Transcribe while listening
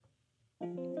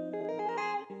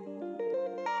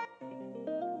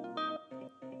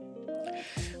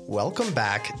Welcome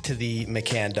back to the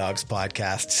McCann Dogs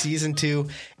Podcast, Season 2,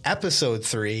 Episode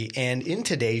 3. And in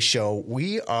today's show,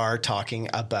 we are talking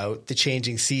about the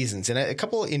changing seasons and a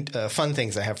couple of fun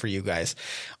things I have for you guys.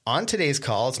 On today's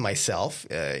call, it's myself,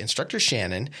 Instructor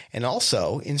Shannon, and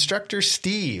also Instructor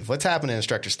Steve. What's happening,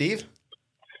 Instructor Steve?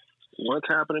 What's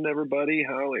happening, everybody?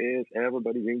 How is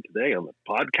everybody doing today on the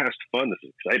podcast fun? This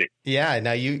is exciting. Yeah.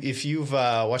 Now, if you've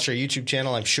watched our YouTube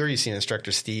channel, I'm sure you've seen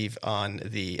Instructor Steve on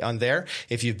there.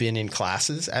 If you've been in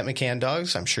classes at McCann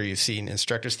Dogs, I'm sure you've seen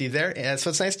Instructor Steve there. And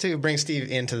so it's nice to bring Steve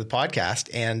into the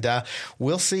podcast, and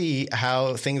we'll see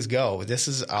how things go. This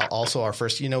is also our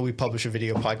first. We publish a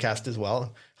video podcast as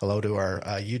well. Hello to our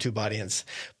YouTube audience.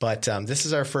 But this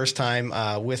is our first time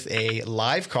with a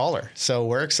live caller. So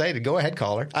we're excited. Go ahead,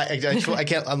 caller. I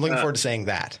can't. I'm looking forward to saying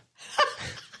that.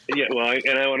 Yeah, well,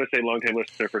 I want to say long-time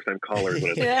listeners, first-time callers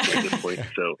at this point.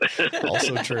 So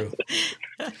also true.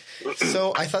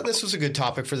 So I thought this was a good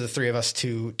topic for the three of us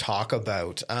to talk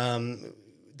about.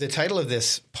 The title of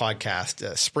this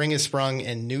podcast, Spring is Sprung,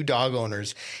 and new dog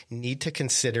owners need to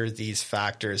consider these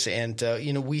factors. And,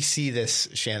 we see this,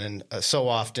 Shannon, so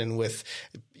often with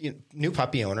new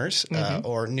puppy owners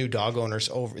or new dog owners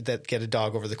that get a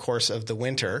dog over the course of the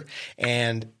winter,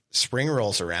 and spring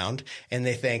rolls around and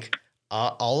they think,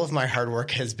 all of my hard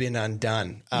work has been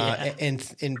undone.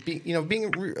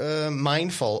 Being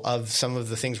mindful of some of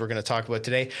the things we're going to talk about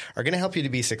today are going to help you to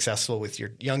be successful with your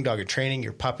young dog in training,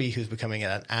 your puppy who's becoming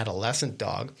an adolescent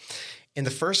dog. And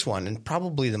the first one, and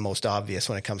probably the most obvious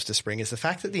when it comes to spring, is the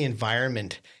fact that the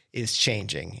environment is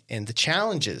changing and the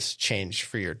challenges change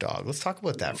for your dog. Let's talk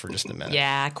about that for just a minute.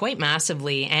 Yeah, quite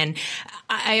massively. And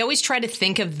I always try to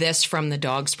think of this from the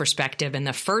dog's perspective. And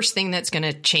the first thing that's going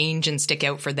to change and stick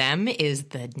out for them is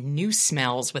the new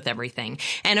smells with everything.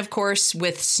 And of course,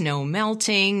 with snow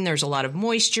melting, there's a lot of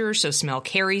moisture, so smell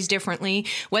carries differently.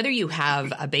 Whether you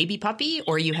have a baby puppy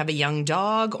or you have a young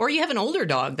dog or you have an older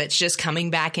dog that's just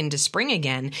coming back into spring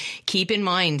again, keep in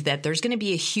mind that there's going to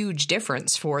be a huge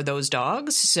difference for those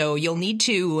dogs. So you'll need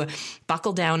to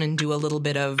buckle down and do a little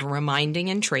bit of reminding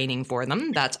and training for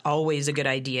them. That's always a good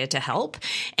idea to help.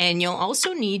 And you'll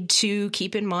also need to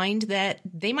keep in mind that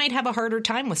they might have a harder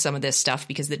time with some of this stuff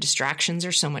because the distractions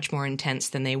are so much more intense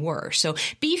than they were. So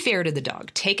be fair to the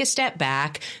dog. Take a step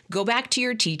back, go back to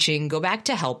your teaching, go back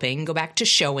to helping, go back to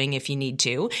showing if you need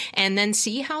to, and then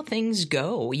see how things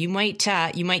go. You might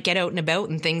get out and about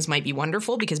and things might be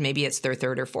wonderful because maybe it's their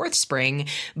third or fourth spring,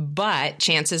 but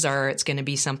chances are it's going to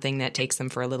be something that takes them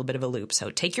for a little bit of a loop. So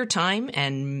take your time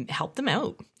and help them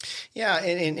out. Yeah,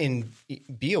 and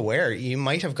be aware, you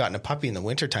might have gotten a puppy in the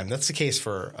wintertime. That's the case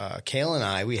for Kayla and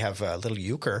I. We have a little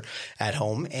euchre at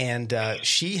home, and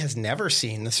she has never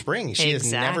seen the spring. She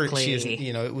has never,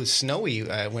 it was snowy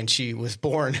when she was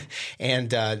born, and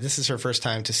this is her first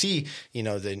time to see,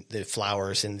 the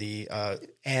flowers and the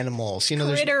animals.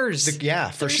 Critters.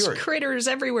 There's sure. Critters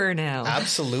everywhere now.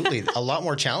 Absolutely. A lot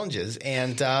more challenges,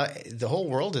 and the whole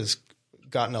world has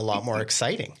gotten a lot more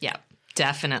exciting. Yeah,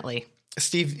 definitely.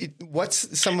 Steve,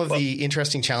 what's some of the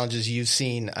interesting challenges you've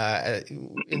seen, as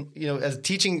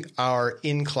teaching our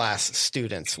in-class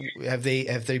students? Have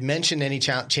they mentioned any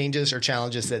changes or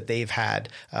challenges that they've had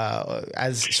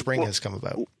as spring has come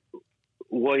about?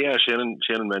 Well, yeah, Shannon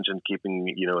mentioned keeping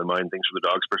in mind things from the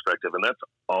dog's perspective, and that's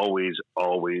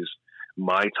always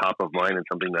my top of mind and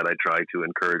something that I try to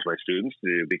encourage my students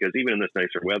to do, because even in this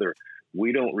nicer weather,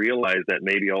 we don't realize that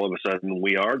maybe all of a sudden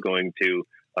we are going to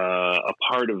a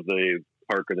part of the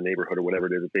park or the neighborhood or whatever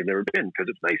it is that they've never been because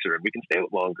it's nicer and we can stay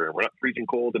out longer and we're not freezing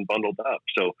cold and bundled up.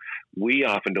 So we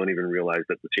often don't even realize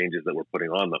that the changes that we're putting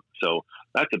on them. So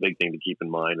that's a big thing to keep in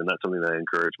mind. And that's something that I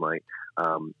encourage my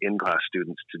in-class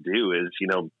students to do is,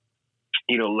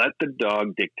 let the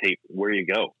dog dictate where you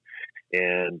go.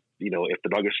 And, if the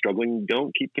dog is struggling,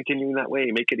 don't keep continuing that way.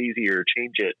 Make it easier,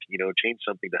 change it, change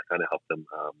something that kind of help them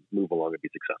move along and be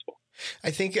successful.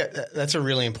 I think that's a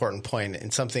really important point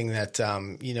and something that,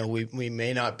 we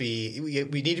may not be,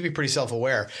 we need to be pretty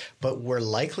self-aware, but we're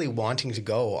likely wanting to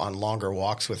go on longer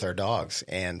walks with our dogs.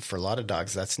 And for a lot of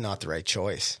dogs, that's not the right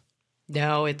choice.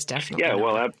 No, it's definitely not.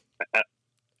 Well,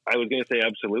 I was going to say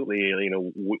absolutely.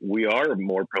 We are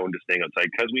more prone to staying outside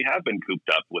because we have been cooped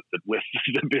up with the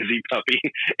busy puppy,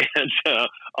 and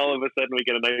all of a sudden we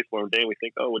get a nice warm day and we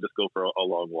think, we'll just go for a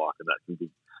long walk, and that can be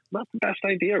not the best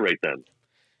idea right then.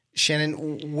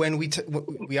 Shannon, when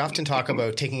we often talk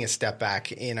about taking a step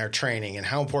back in our training and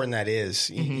how important that is,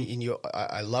 and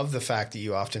I love the fact that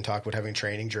you often talk about having a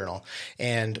training journal.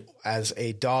 And as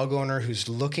a dog owner who's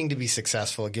looking to be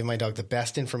successful, give my dog the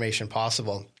best information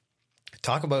possible,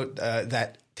 Talk about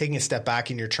that, taking a step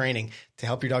back in your training to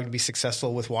help your dog to be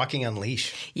successful with walking on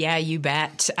leash. Yeah, you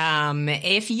bet.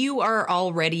 If you are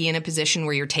already in a position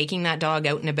where you're taking that dog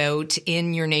out and about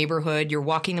in your neighborhood, you're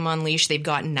walking them on leash, they've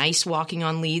got nice walking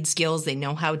on lead skills, they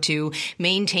know how to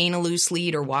maintain a loose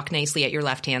lead or walk nicely at your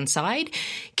left-hand side,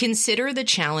 consider the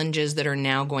challenges that are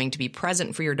now going to be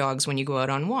present for your dogs when you go out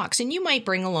on walks. And you might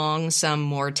bring along some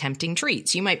more tempting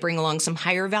treats. You might bring along some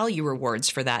higher value rewards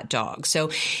for that dog. So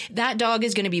that dog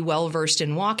is going to be well versed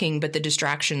in walking, but the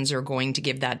distractions are going to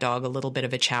give that dog a little bit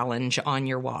of a challenge on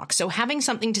your walk. So having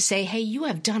something to say, hey, you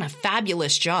have done a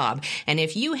fabulous job. And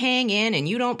if you hang in and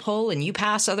you don't pull and you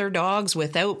pass other dogs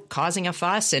without causing a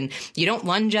fuss and you don't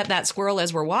lunge at that squirrel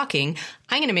as we're walking,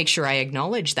 I'm going to make sure I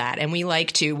acknowledge that. And we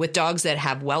like to, with dogs that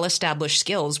have well-established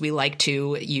skills, we like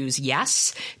to use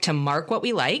yes to mark what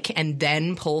we like and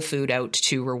then pull food out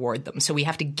to reward them. So we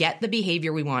have to get the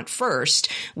behavior we want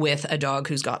first with a dog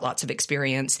who's got lots of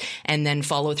experience and then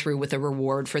follow through with a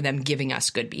reward for them giving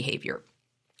us good behavior.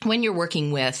 When you're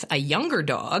working with a younger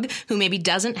dog who maybe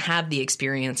doesn't have the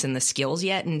experience and the skills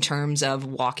yet in terms of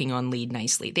walking on lead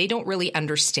nicely, they don't really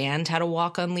understand how to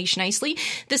walk on leash nicely.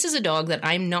 This is a dog that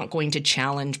I'm not going to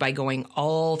challenge by going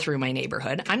all through my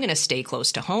neighborhood. I'm going to stay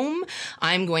close to home.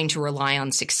 I'm going to rely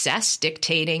on success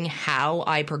dictating how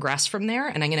I progress from there.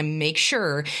 And I'm going to make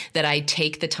sure that I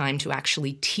take the time to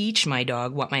actually teach my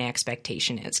dog what my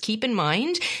expectation is. Keep in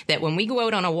mind that when we go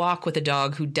out on a walk with a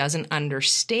dog who doesn't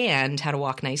understand how to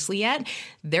walk nicely yet,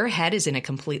 their head is in a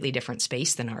completely different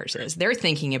space than ours is. They're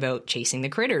thinking about chasing the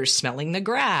critters, smelling the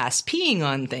grass, peeing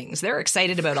on things. They're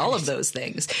excited about all of those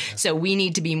things. So we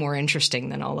need to be more interesting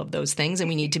than all of those things, and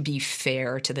we need to be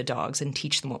fair to the dogs and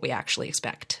teach them what we actually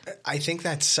expect. I think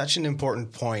that's such an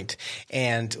important point.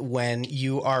 And when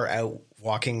you are out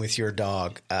walking with your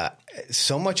dog,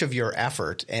 so much of your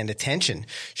effort and attention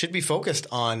should be focused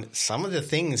on some of the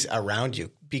things around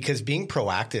you, because being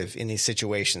proactive in these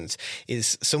situations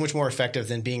is so much more effective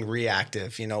than being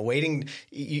reactive. Waiting,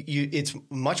 it's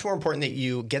much more important that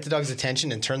you get the dog's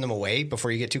attention and turn them away before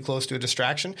you get too close to a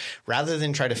distraction, rather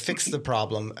than try to fix the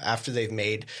problem after they've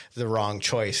made the wrong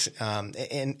choice.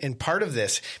 And part of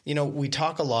this, we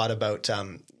talk a lot about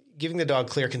giving the dog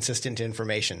clear, consistent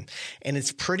information. And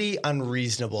it's pretty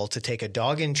unreasonable to take a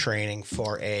dog in training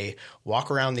for a walk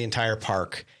around the entire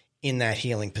park in that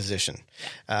healing position.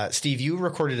 Steve, you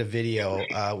recorded a video,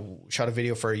 shot a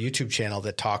video for our YouTube channel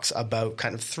that talks about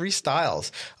kind of 3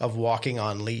 styles of walking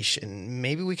on leash. And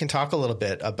maybe we can talk a little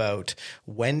bit about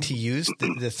when to use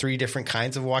the 3 different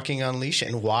kinds of walking on leash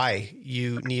and why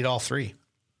you need all 3.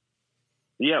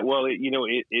 Yeah, well, it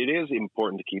is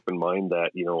important to keep in mind that,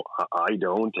 I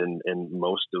don't, and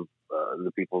most of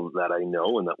the people that I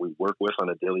know and that we work with on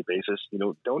a daily basis,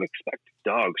 don't expect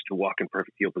dogs to walk in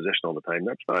perfect heel position all the time.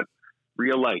 That's not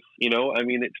real life.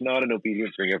 It's not an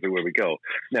obedience ring everywhere we go.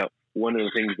 Now, one of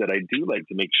the things that I do like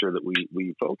to make sure that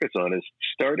we focus on is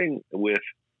starting with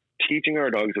teaching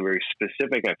our dogs a very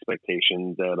specific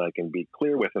expectation that I can be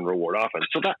clear with and reward often.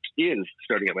 So that is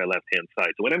starting at my left-hand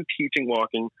side. So when I'm teaching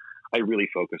walking, I really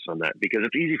focus on that because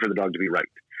it's easy for the dog to be right.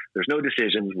 There's no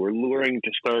decisions. We're luring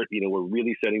to start. We're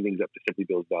really setting things up to simply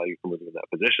build value from moving in that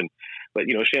position. But,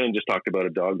 Shannon just talked about a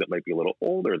dog that might be a little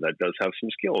older that does have some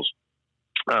skills.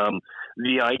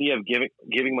 The idea of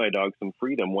giving my dog some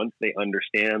freedom once they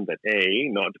understand that A,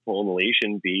 not to pull on the leash,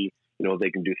 and B, they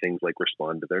can do things like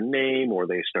respond to their name, or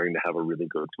they're starting to have a really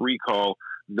good recall.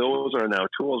 Those are now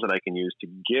tools that I can use to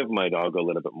give my dog a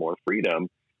little bit more freedom,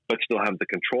 but still have the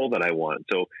control that I want.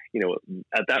 So,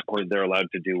 at that point, they're allowed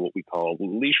to do what we call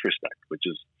leash respect, which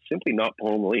is simply not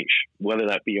pulling the leash, whether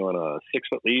that be on a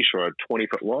 6-foot leash or a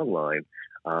 20-foot long line.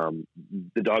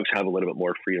 The dogs have a little bit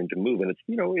more freedom to move, and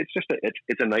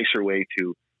it's a nicer way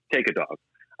to take a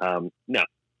dog. Now,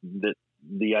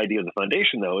 the idea of the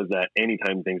foundation, though, is that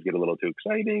anytime things get a little too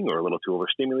exciting or a little too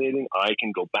overstimulating, I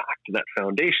can go back to that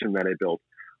foundation that I built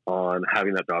on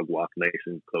having that dog walk nice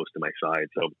and close to my side.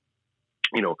 So,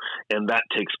 and that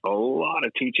takes a lot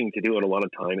of teaching to do it, a lot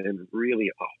of time, and really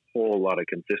a whole lot of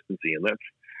consistency. And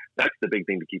that's the big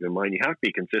thing to keep in mind. You have to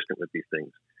be consistent with these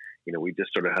things. We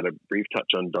just sort of had a brief touch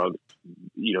on dogs,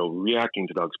 reacting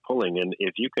to dogs pulling. And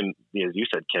if you can, as you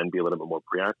said, Ken, be a little bit more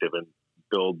proactive and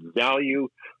build value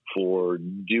for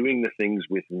doing the things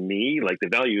with me, like the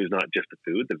value is not just the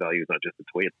food, the value is not just the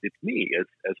toy, it's me as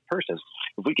a person.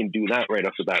 If we can do that right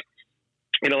off the bat,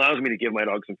 it allows me to give my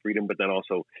dog some freedom, but then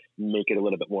also make it a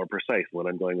little bit more precise when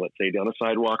I'm going, let's say, down a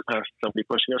sidewalk past somebody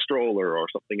pushing a stroller or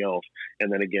something else,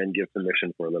 and then again give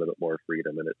permission for a little bit more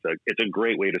freedom. And it's a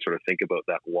great way to sort of think about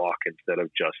that walk instead of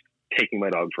just taking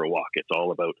my dog for a walk. It's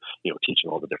all about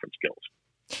teaching all the different skills.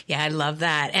 Yeah, I love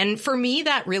that. And for me,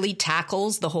 that really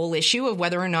tackles the whole issue of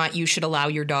whether or not you should allow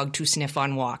your dog to sniff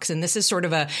on walks. And this is sort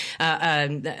of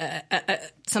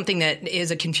something that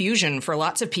is a confusion for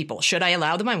lots of people. Should I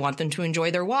allow them? I want them to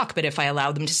enjoy their walk. But if I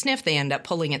allow them to sniff, they end up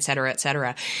pulling, et cetera, et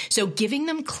cetera. So giving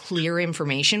them clear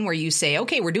information where you say,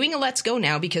 okay, we're doing a let's go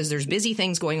now because there's busy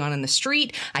things going on in the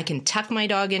street. I can tuck my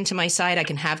dog into my side. I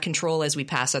can have control as we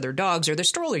pass other dogs, or the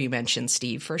stroller you mentioned,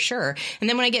 Steve, for sure. And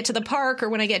then when I get to the park or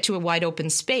when I get to a wide open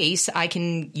space, I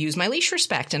can use my leash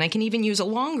respect, and I can even use a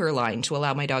longer line to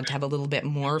allow my dog to have a little bit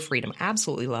more freedom.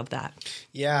 Absolutely love that.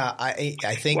 Yeah,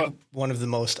 I think one of the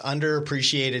most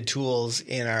underappreciated tools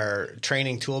in our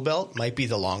training tool belt might be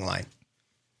the long line.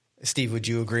 Steve, would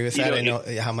you agree with that? I know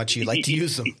how much you like to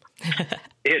use them.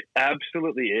 It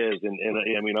absolutely is. And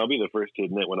I mean, I'll be the first to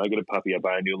admit, when I get a puppy, I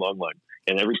buy a new long line.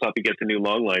 And every puppy gets a new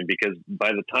long line because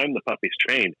by the time the puppy's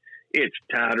trained, it's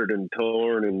tattered and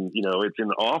torn and, it's in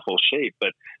awful shape.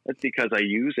 But that's because I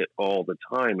use it all the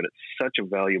time. And it's such a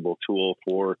valuable tool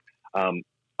for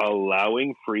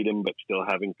allowing freedom, but still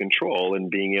having control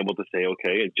and being able to say,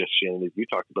 okay, just Shannon, as you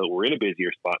talked about, we're in a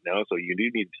busier spot now. So you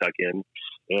do need to tuck in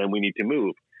and we need to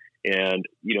move. And,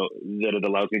 that it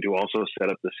allows me to also set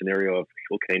up the scenario of,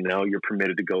 okay, now you're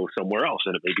permitted to go somewhere else,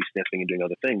 and it may be sniffing and doing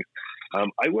other things.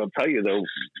 I will tell you, though,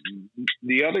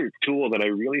 the other tool that I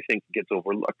really think gets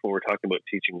overlooked when we're talking about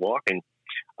teaching walking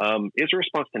is a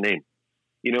response to name.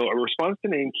 A response to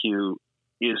name cue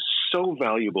is so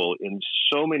valuable in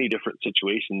so many different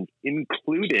situations,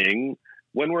 including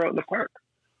when we're out in the park.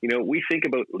 We think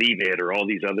about leave it or all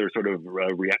these other sort of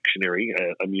reactionary,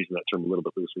 I'm using that term a little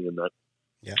bit loosely in that.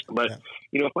 Yeah. But,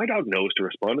 if my dog knows to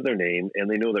respond to their name and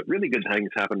they know that really good things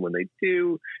happen when they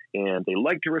do, and they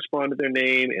like to respond to their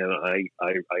name, and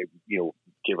I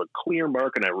give a clear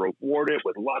mark and I reward it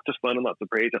with lots of fun and lots of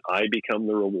praise, and I become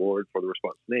the reward for the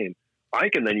response name, I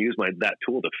can then use that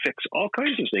tool to fix all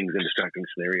kinds of things in distracting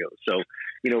scenarios. So,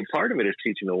 part of it is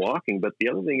teaching the walking, but the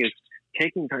other thing is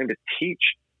taking time to teach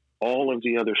all of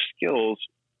the other skills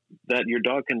that your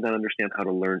dog can then understand how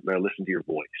to listen to your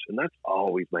voice. And that's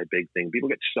always my big thing. People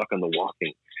get stuck on the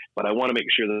walking, but I want to make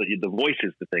sure that the voice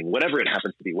is the thing, whatever it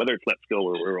happens to be, whether it's let's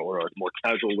go or a more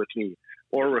casual with me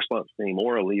or a response name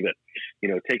or a leave it.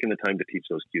 Taking the time to teach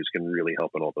those cues can really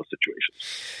help in all those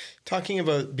situations. Talking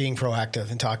about being proactive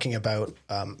and talking about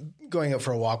going out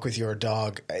for a walk with your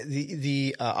dog,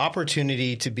 the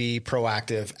opportunity to be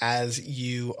proactive as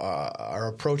you are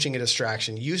approaching a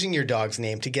distraction, using your dog's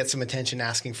name to get some attention,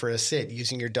 asking for a sit,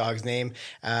 using your dog's name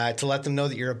to let them know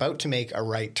that you're about to make a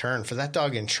right turn. For that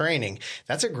dog in training,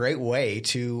 that's a great way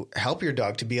to help your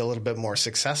dog to be a little bit more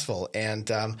successful.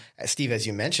 And Steve, as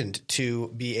you mentioned, to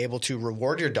be able to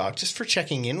reward your dog just for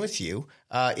checking in with you,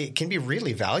 it can be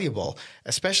really valuable,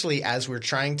 especially as we're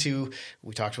trying to,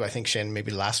 we talked about, I think, Shannon,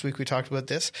 maybe last week we talked about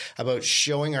this, about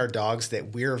showing our dogs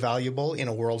that we're valuable in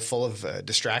a world full of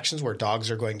distractions where dogs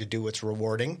are going to do what's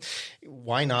rewarding.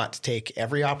 Why not take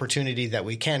every opportunity that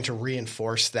we can to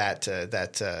reinforce that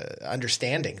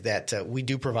understanding that we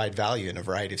do provide value in a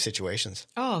variety of situations?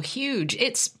 Oh, huge.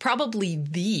 It's probably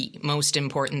the most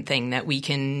important thing that we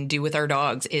can do with our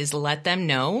dogs is let them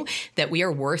know that we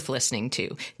are worth listening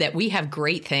to, that we have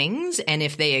great things. And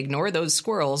if they ignore those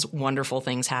squirrels, wonderful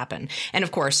things happen. And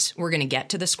of course, we're going to get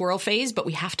to the squirrel phase, but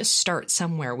we have to start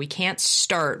somewhere. We can't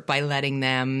start by letting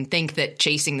them think that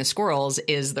chasing the squirrels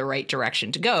is the right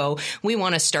direction to go. We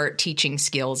want to start teaching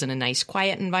skills in a nice,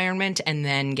 quiet environment and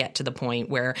then get to the point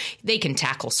where they can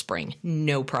tackle Sprung,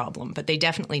 no problem. But they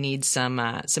definitely need some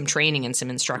training and some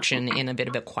instruction in a bit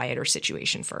of a quieter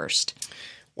situation first.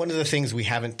 One of the things we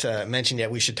haven't mentioned yet,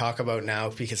 we should talk about now,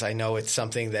 because I know it's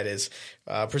something that is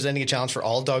presenting a challenge for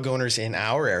all dog owners in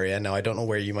our area. Now, I don't know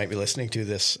where you might be listening to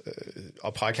this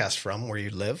podcast from, where you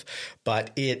live,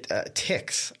 but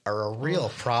ticks are a real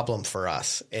problem for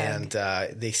us. And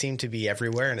they seem to be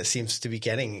everywhere, and it seems to be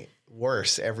getting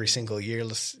worse every single year.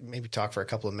 Let's maybe talk for a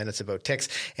couple of minutes about ticks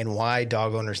and why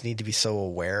dog owners need to be so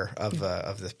aware of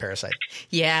this parasite.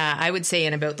 Yeah, I would say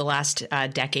in about the last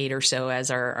decade or so,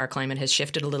 as our climate has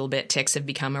shifted a little bit, ticks have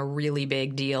become a really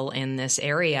big deal in this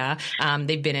area.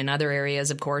 They've been in other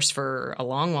areas, of course, for a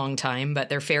long, long time, but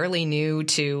they're fairly new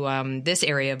to this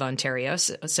area of Ontario.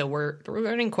 So we're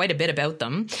learning quite a bit about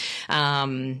them.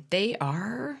 They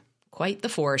are quite the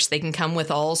force. They can come with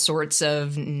all sorts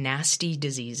of nasty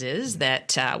diseases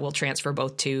that will transfer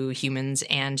both to humans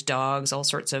and dogs, all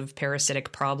sorts of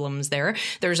parasitic problems there.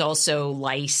 There's also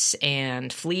lice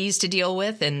and fleas to deal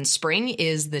with, and spring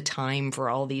is the time for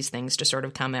all these things to sort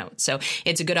of come out. So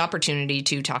it's a good opportunity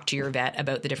to talk to your vet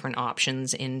about the different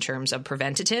options in terms of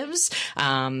preventatives,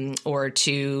 or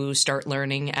to start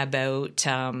learning about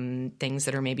things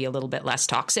that are maybe a little bit less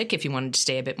toxic if you wanted to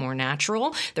stay a bit more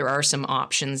natural. There are some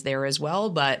options there as well,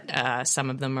 but some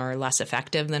of them are less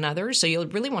effective than others. So you'll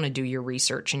really want to do your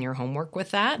research and your homework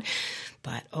with that.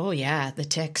 But, oh, yeah, the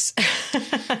ticks.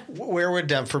 Where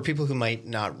would, for people who might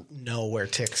not know where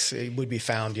ticks would be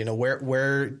found,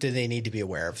 where do they need to be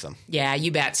aware of them? Yeah,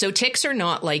 you bet. So ticks are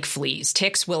not like fleas.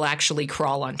 Ticks will actually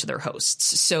crawl onto their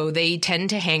hosts. So they tend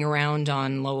to hang around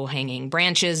on low-hanging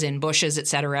branches and bushes,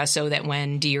 etc., so that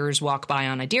when deers walk by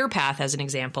on a deer path, as an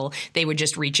example, they would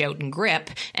just reach out and grip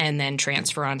and then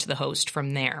transfer onto the host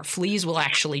from there. Fleas will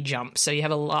actually jump, so you have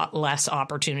a lot less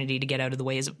opportunity to get out of the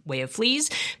way of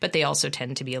fleas, but they also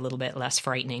tend to be a little bit less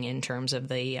frightening in terms of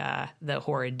the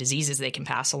horrid diseases they can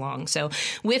pass along. So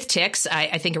with ticks,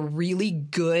 I think a really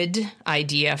good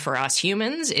idea for us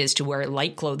humans is to wear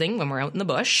light clothing when we're out in the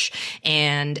bush.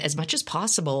 And as much as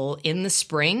possible in the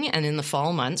spring and in the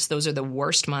fall months, those are the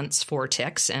worst months for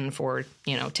ticks and for,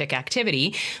 tick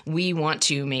activity. We want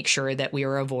to make sure that we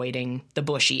are avoiding the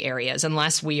bushy areas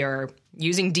unless we are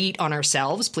using DEET on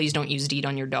ourselves. Please don't use DEET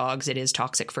on your dogs. It is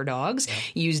toxic for dogs.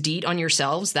 Yeah. Use DEET on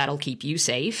yourselves. That'll keep you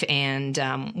safe. And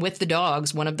with the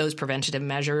dogs, one of those preventative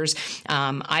measures,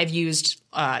 I've used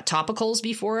topicals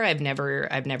before. I've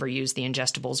never used the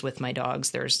ingestibles with my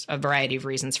dogs. There's a variety of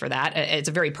reasons for that. It's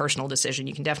a very personal decision.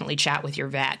 You can definitely chat with your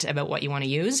vet about what you want to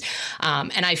use.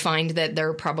 And I find that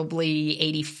they're probably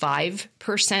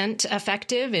 85%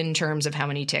 effective in terms of how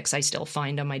many ticks I still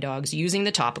find on my dogs using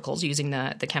the topicals, using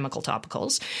the chemical topicals.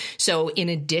 So in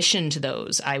addition to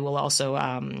those, I will also,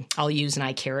 I'll use an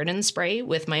icaridin spray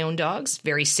with my own dogs.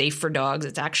 Very safe for dogs.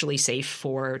 It's actually safe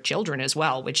for children as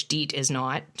well, which DEET is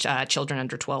not. Children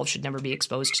under 12 should never be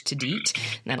exposed to DEET.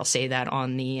 And that'll say that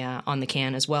on the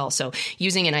can as well. So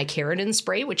using an icaridin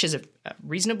spray, which is a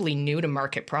reasonably new to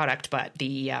market product, but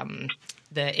the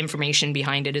information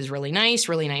behind it is really nice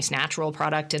natural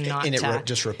product, and it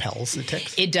just repels the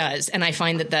ticks. It does. And I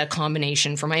find that the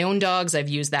combination for my own dogs, I've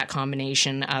used that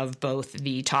combination of both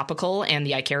the topical and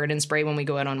the icaridin spray when we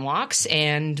go out on walks.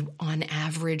 And on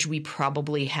average, we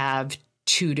probably have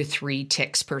 2 to 3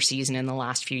 ticks per season in the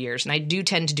last few years. And I do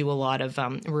tend to do a lot of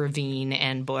ravine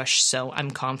and bush, so I'm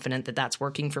confident that that's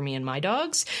working for me and my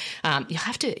dogs. You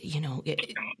have to,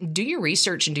 do your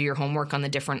research and do your homework on the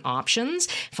different options.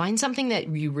 Find something that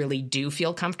you really do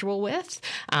feel comfortable with.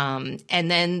 And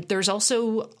then there's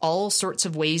also all sorts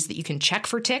of ways that you can check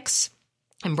for ticks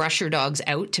and brush your dogs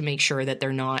out to make sure that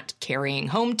they're not carrying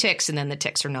home ticks and then the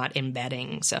ticks are not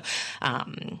embedding. So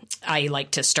I like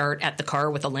to start at the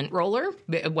car with a lint roller.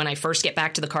 When I first get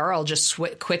back to the car, I'll just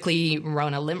quickly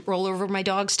run a lint roller over my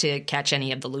dogs to catch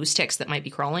any of the loose ticks that might be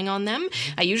crawling on them.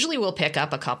 I usually will pick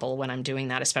up a couple when I'm doing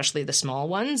that, especially the small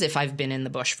ones if I've been in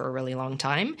the bush for a really long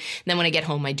time. And then when I get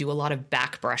home, I do a lot of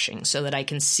back brushing so that I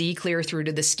can see clear through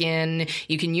to the skin.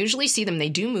 You can usually see them. They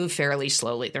do move fairly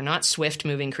slowly. They're not swift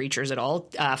moving creatures at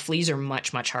all. Fleas are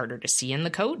much, much harder to see in the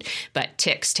coat, but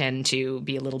ticks tend to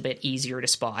be a little bit easier to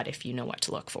spot if you know what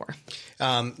to look for.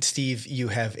 Steve, you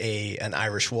have an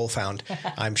Irish Wolfhound.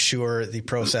 I'm sure the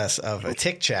process of a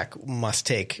tick check must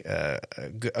take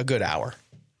a good hour.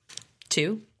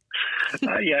 2?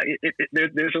 There's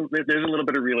a little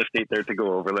bit of real estate there to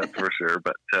go over, that's for sure.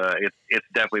 But it's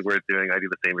definitely worth doing. I do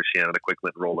the same as Shannon, a quick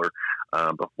lint roller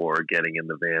before getting in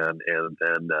the van, and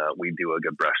then we do a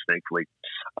good brush. Thankfully,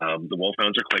 the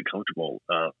wolfhounds are quite comfortable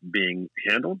being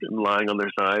handled and lying on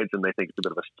their sides, and they think it's a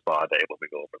bit of a spa day when we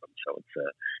go over them. So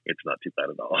it's not too bad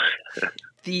at all.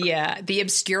 The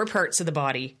obscure parts of the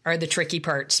body are the tricky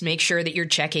parts. Make sure that you're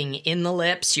checking in the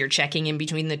lips, you're checking in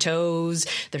between the toes.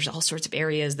 There's all sorts of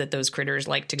areas that those critters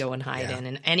like to go and hide in.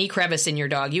 And any crevice in your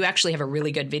dog, you actually have a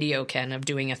really good video, Ken, of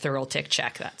doing a thorough tick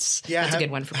check. That's a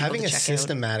good one for people to check out. Having a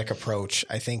systematic approach,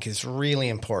 I think, is really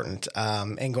important.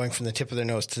 And going from the tip of their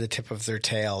nose to the tip of their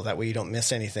tail, that way you don't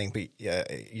miss anything. But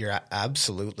you're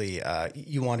absolutely,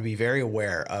 you want to be very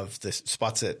aware of the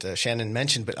spots that Shannon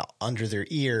mentioned, but under their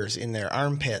ears, in their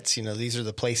armpits. These are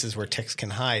the places where ticks can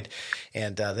hide,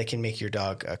 and they can make your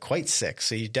dog quite sick.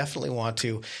 So you definitely want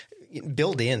to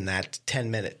build in that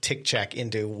 10-minute tick check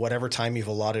into whatever time you've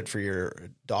allotted for your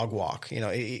dog walk.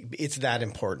 It's that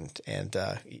important. And,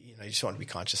 you just want to be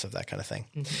conscious of that kind of thing.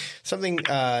 Something,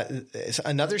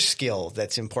 another skill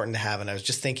that's important to have. And I was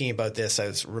just thinking about this. I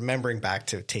was remembering back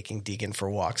to taking Deegan for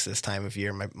walks this time of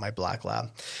year, my black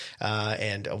lab,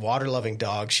 and a water loving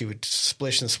dog. She would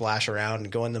splish and splash around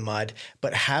and go in the mud,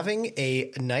 but having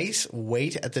a nice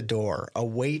weight at the door, a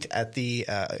weight at the,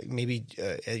 maybe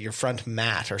at your front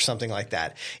mat or something like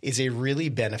that is a really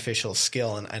beneficial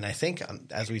skill. And I think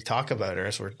as we talk about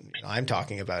it, I'm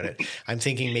talking about it, I'm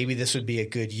thinking maybe this would be a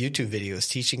good YouTube video, is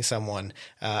teaching someone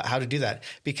how to do that.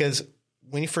 Because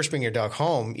when you first bring your dog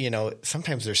home,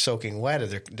 sometimes they're soaking wet or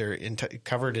they're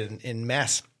covered in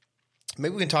mess.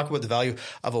 Maybe we can talk about the value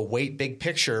of a weight, big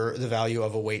picture, the value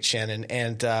of a weight, Shannon,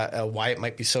 and why it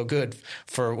might be so good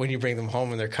for when you bring them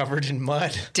home and they're covered in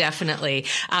mud. Definitely.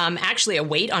 Actually, a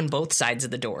weight on both sides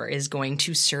of the door is going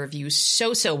to serve you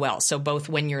so well. So both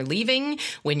when you're leaving,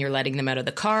 when you're letting them out of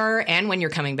the car, and when you're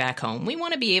coming back home, we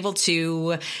want to be able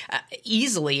to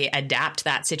easily adapt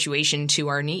that situation to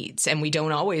our needs. And we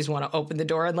don't always want to open the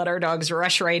door and let our dogs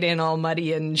rush right in all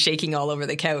muddy and shaking all over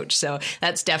the couch. So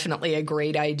that's definitely a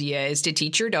great idea, is to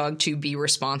teach your dog to be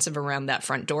responsive around that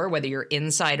front door, whether you're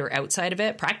inside or outside of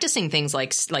it. Practicing things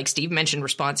like Steve mentioned,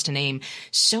 response to name,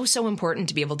 so important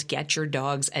to be able to get your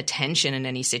dog's attention in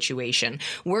any situation.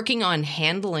 Working on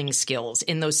handling skills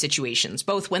in those situations,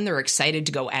 both when they're excited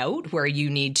to go out, where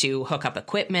you need to hook up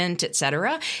equipment,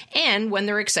 etc., and when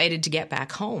they're excited to get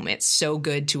back home. It's so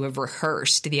good to have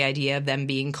rehearsed the idea of them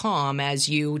being calm as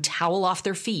you towel off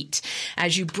their feet,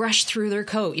 as you brush through their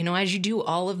coat, as you do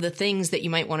all of the things that you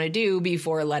might want to do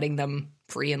before letting them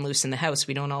free and loose in the house.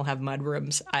 We don't all have mud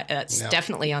rooms. That's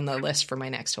definitely on the list for my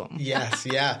next home. Yes.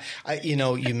 Yeah.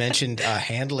 You mentioned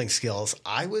handling skills.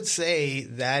 I would say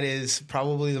that is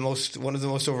probably one of the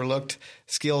most overlooked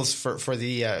skills for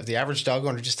the average dog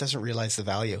owner. Just doesn't realize the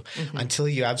value until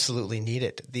you absolutely need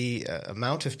it. The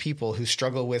amount of people who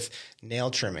struggle with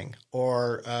nail trimming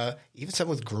or even some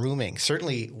with grooming,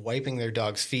 certainly wiping their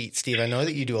dog's feet. Steve, I know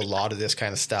that you do a lot of this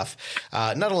kind of stuff,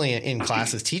 not only in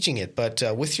classes teaching it, but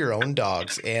with your own dogs.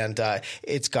 And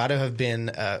it's got to have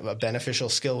been a beneficial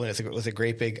skill when it's with a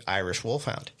great big Irish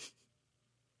wolfhound.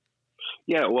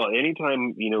 Yeah, well,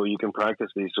 anytime, you can practice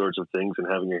these sorts of things and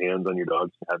having your hands on your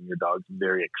dogs, having your dogs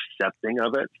very accepting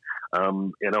of it.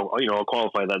 I'll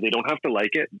qualify that. They don't have to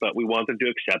like it, but we want them to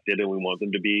accept it and we want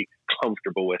them to be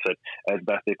comfortable with it as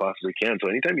best they possibly can. So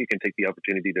anytime you can take the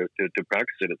opportunity to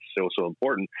practice it, it's so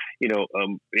important.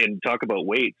 And talk about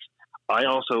weights. I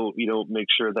also, make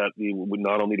sure that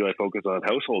not only do I focus on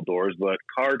household doors, but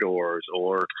car doors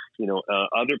or,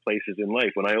 other places in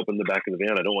life. When I open the back of the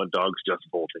van, I don't want dogs just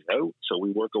bolting out. So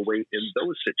we work a weight in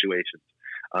those situations.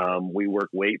 We work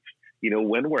weights,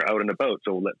 when we're out and about.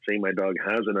 So let's say my dog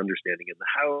has an understanding in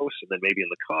the house and then maybe in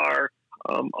the car.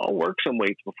 I'll work some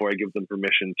weights before I give them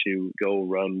permission to go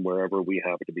run wherever we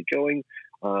happen to be going.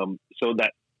 So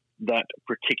that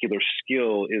particular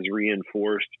skill is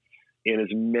reinforced in as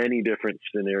many different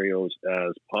scenarios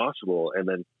as possible. And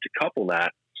then to couple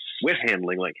that with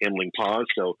handling paws.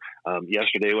 So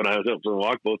yesterday when I was out for a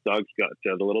walk, both dogs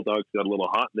the little dogs got a little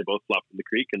hot and they both flopped in the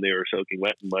creek and they were soaking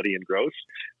wet and muddy and gross.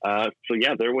 So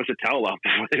yeah, there was a towel off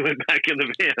before they went back in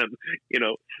the van.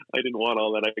 I didn't want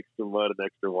all that extra mud and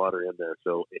extra water in there.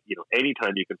 So,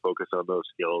 anytime you can focus on those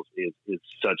skills is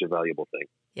such a valuable thing.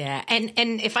 Yeah. And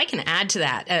if I can add to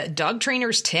that, dog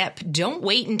trainers tip, don't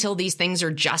wait until these things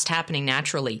are just happening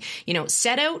naturally.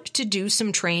 Set out to do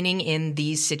some training in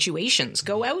these situations.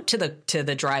 Go out to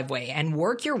the driveway and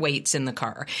work your weights in the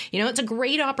car. It's a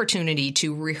great opportunity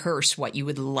to rehearse what you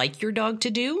would like your dog to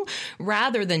do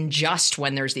rather than just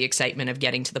when there's the excitement of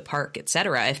getting to the park,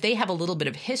 etc. If they have a little bit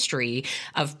of history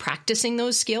of practicing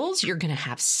those skills, you're going to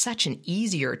have such an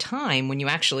easier time when you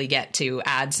actually get to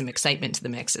add some excitement to the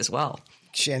mix as well.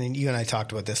 Shannon, you and I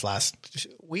talked about this last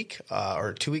week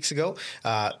or 2 weeks ago.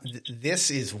 This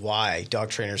is why dog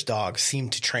trainers' dogs seem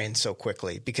to train so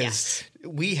quickly because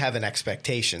we have an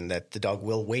expectation that the dog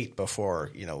will wait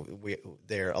before,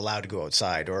 they're allowed to go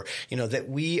outside or,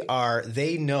 that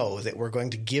they know that we're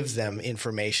going to give them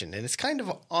information and it's kind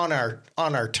of on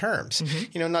our terms,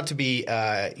 not to be,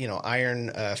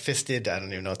 iron fisted. I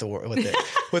don't even know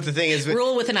what the thing is. But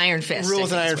rule with an iron fist. Rule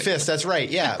with an iron fist. That's right.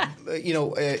 Yeah.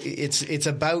 It's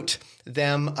about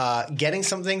them getting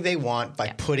something they want by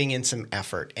putting in some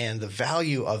effort and the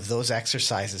value of those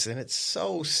exercises. And it's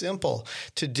so simple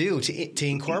to do, to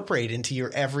incorporate into your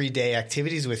everyday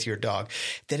activities with your dog,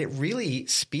 that it really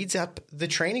speeds up the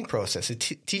training process. It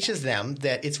teaches them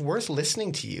that it's worth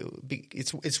listening to you.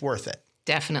 It's worth it.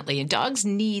 Definitely. And dogs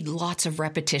need lots of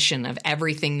repetition of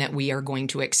everything that we are going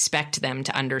to expect them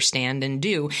to understand and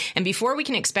do. And before we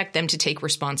can expect them to take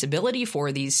responsibility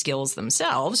for these skills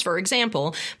themselves, for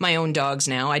example, my own dogs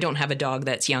now, I don't have a dog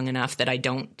that's young enough that I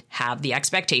don't have the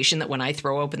expectation that when I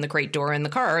throw open the crate door in the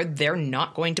car, they're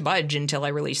not going to budge until I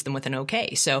release them with an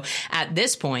okay. So at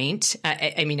this point,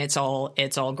 I mean, it's all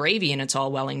gravy and it's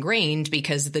all well ingrained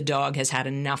because the dog has had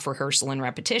enough rehearsal and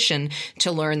repetition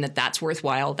to learn that that's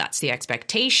worthwhile. That's the expectation.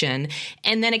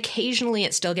 And then occasionally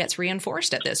it still gets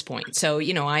reinforced at this point. So,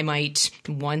 I might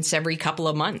once every couple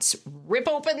of months rip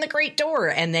open the crate door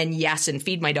and then and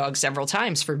feed my dog several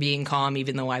times for being calm,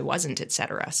 even though I wasn't,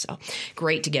 etc. So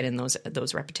great to get in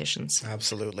those repetitions.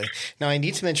 Absolutely. Now I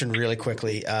need to mention really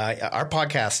quickly, our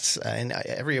podcasts and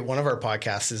every one of our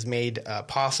podcasts is made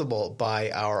possible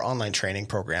by our online training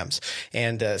programs.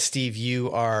 And Steve,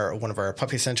 you are one of our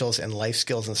Puppy Essentials and Life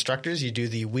Skills instructors. You do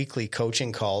the weekly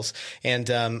coaching calls. And,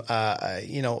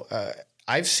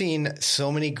 I've seen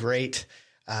so many great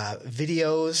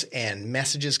videos and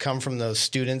messages come from those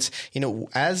students.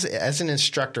 As an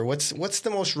instructor, what's the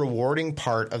most rewarding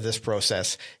part of this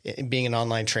process in being an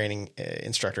online training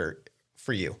instructor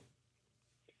for you?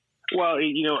 Well,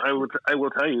 I will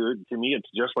tell you, to me, it's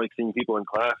just like seeing people in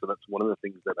class. And that's one of the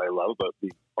things that I love about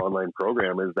the online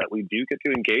program is that we do get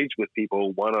to engage with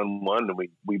people one-on-one, and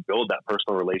we build that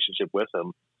personal relationship with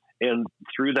them. And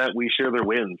through that, we share their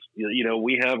wins.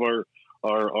 We have our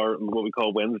what we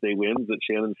call Wednesday wins that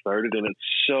Shannon started, and it's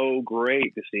so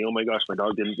great to see. Oh my gosh, my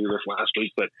dog didn't do this last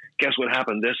week, but guess what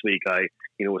happened this week? I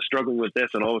was struggling with this,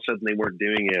 and all of a sudden they weren't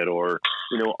doing it, or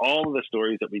all of the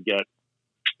stories that we get.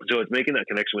 So it's making that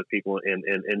connection with people and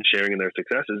sharing in their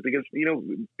successes, because,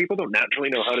 people don't naturally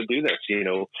know how to do this.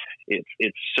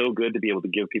 It's so good to be able to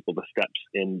give people the steps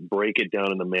and break it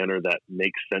down in a manner that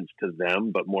makes sense to them,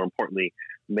 but more importantly,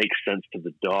 makes sense to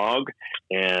the dog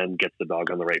and gets the dog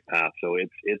on the right path. So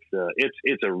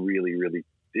it's a really, really,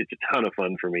 it's a ton of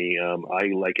fun for me. I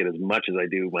like it as much as I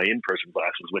do my in-person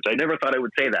classes, which I never thought I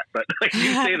would say that, but I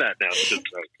do say that now.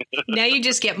 Now you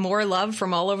just get more love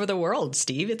from all over the world,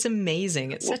 Steve. It's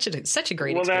amazing. It's such a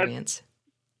great experience.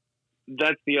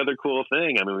 That's the other cool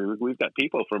thing. I mean, we've got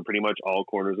people from pretty much all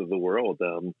corners of the world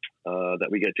that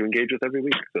we get to engage with every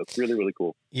week. So it's really, really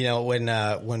cool.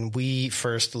 When we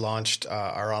first launched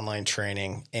our online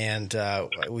training and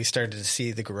we started to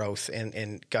see the growth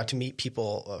and got to meet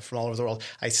people from all over the world,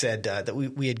 I said that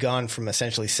we had gone from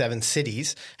essentially 7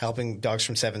 cities, helping dogs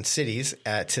from 7 cities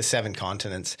to 7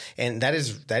 continents. And that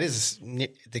is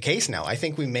the case now. I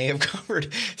think we may have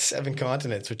covered 7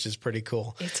 continents, which is pretty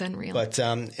cool. It's unreal. But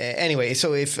anyway,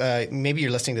 so if maybe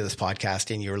you're listening to this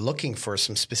podcast and you're looking for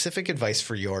some specific advice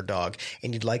for your dog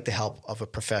and you'd like the help of a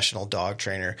professional dog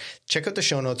trainer, check out the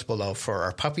show notes below for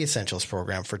our Puppy Essentials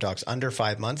program for dogs under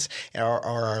 5 months or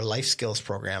our Life Skills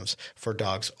programs for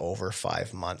dogs over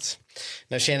 5 months.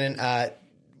 Now, Shannon,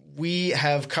 we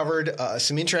have covered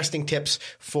some interesting tips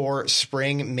for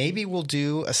spring. Maybe we'll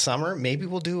do a summer. Maybe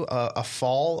we'll do a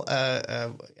fall,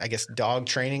 dog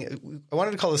training. I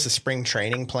wanted to call this a spring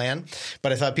training plan,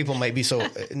 but I thought people might be so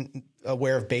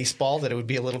aware of baseball that it would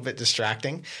be a little bit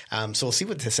distracting. So we'll see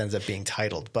what this ends up being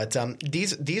titled. But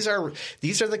these are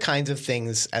the kinds of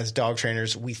things as dog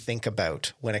trainers we think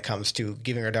about when it comes to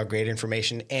giving our dog great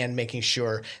information and making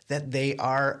sure that they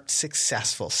are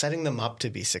successful, setting them up to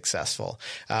be successful.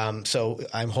 So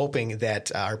I'm hoping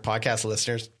that our podcast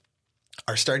listeners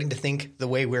are starting to think the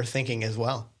way we're thinking as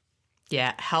well.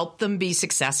 Yeah, help them be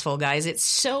successful, guys. It's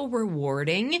so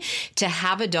rewarding to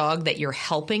have a dog that you're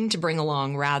helping to bring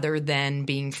along rather than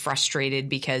being frustrated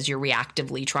because you're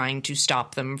reactively trying to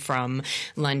stop them from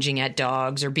lunging at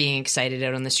dogs or being excited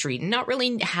out on the street and not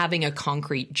really having a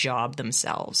concrete job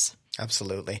themselves.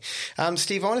 Absolutely.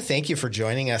 Steve, I want to thank you for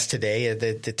joining us today.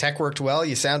 The tech worked well.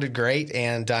 You sounded great.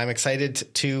 And I'm excited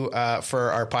for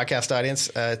our podcast audience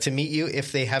to meet you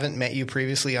if they haven't met you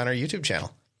previously on our YouTube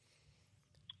channel.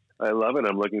 I love it.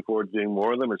 I'm looking forward to doing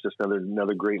more of them. It's just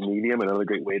another great medium, another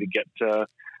great way to get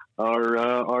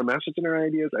our message and our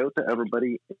ideas out to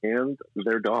everybody and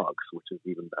their dogs, which is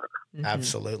even better. Mm-hmm.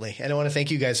 Absolutely. And I want to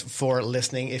thank you guys for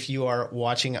listening. If you are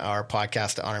watching our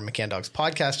podcast on our McCann Dogs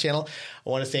podcast channel, I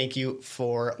want to thank you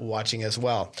for watching as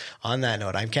well. On that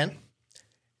note, I'm Ken.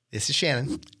 This is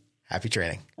Shannon. Happy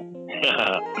training.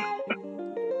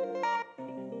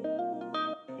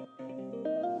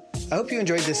 I hope you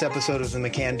enjoyed this episode of the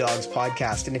McCann Dogs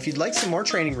podcast. And if you'd like some more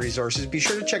training resources, be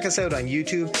sure to check us out on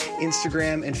YouTube,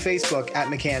 Instagram, and Facebook at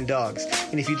McCann Dogs.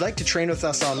 And if you'd like to train with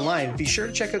us online, be sure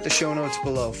to check out the show notes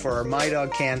below for our My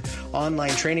Dog Can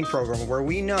online training program, where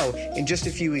we know in just a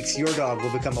few weeks your dog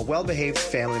will become a well-behaved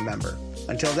family member.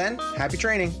 Until then, happy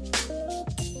training.